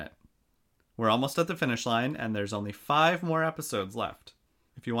your Janet. We're almost at the finish line, and there's only 5 more episodes left.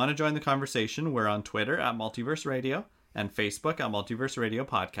 If you want to join the conversation, we're on Twitter at Multiverse Radio and Facebook at Multiverse Radio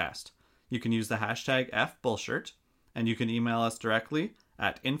Podcast. You can use the hashtag FBullshit, and you can email us directly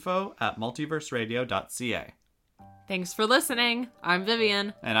at info@multiverseradio.ca. Thanks for listening. I'm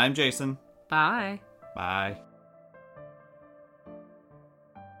Vivian. And I'm Jason. Bye. Bye.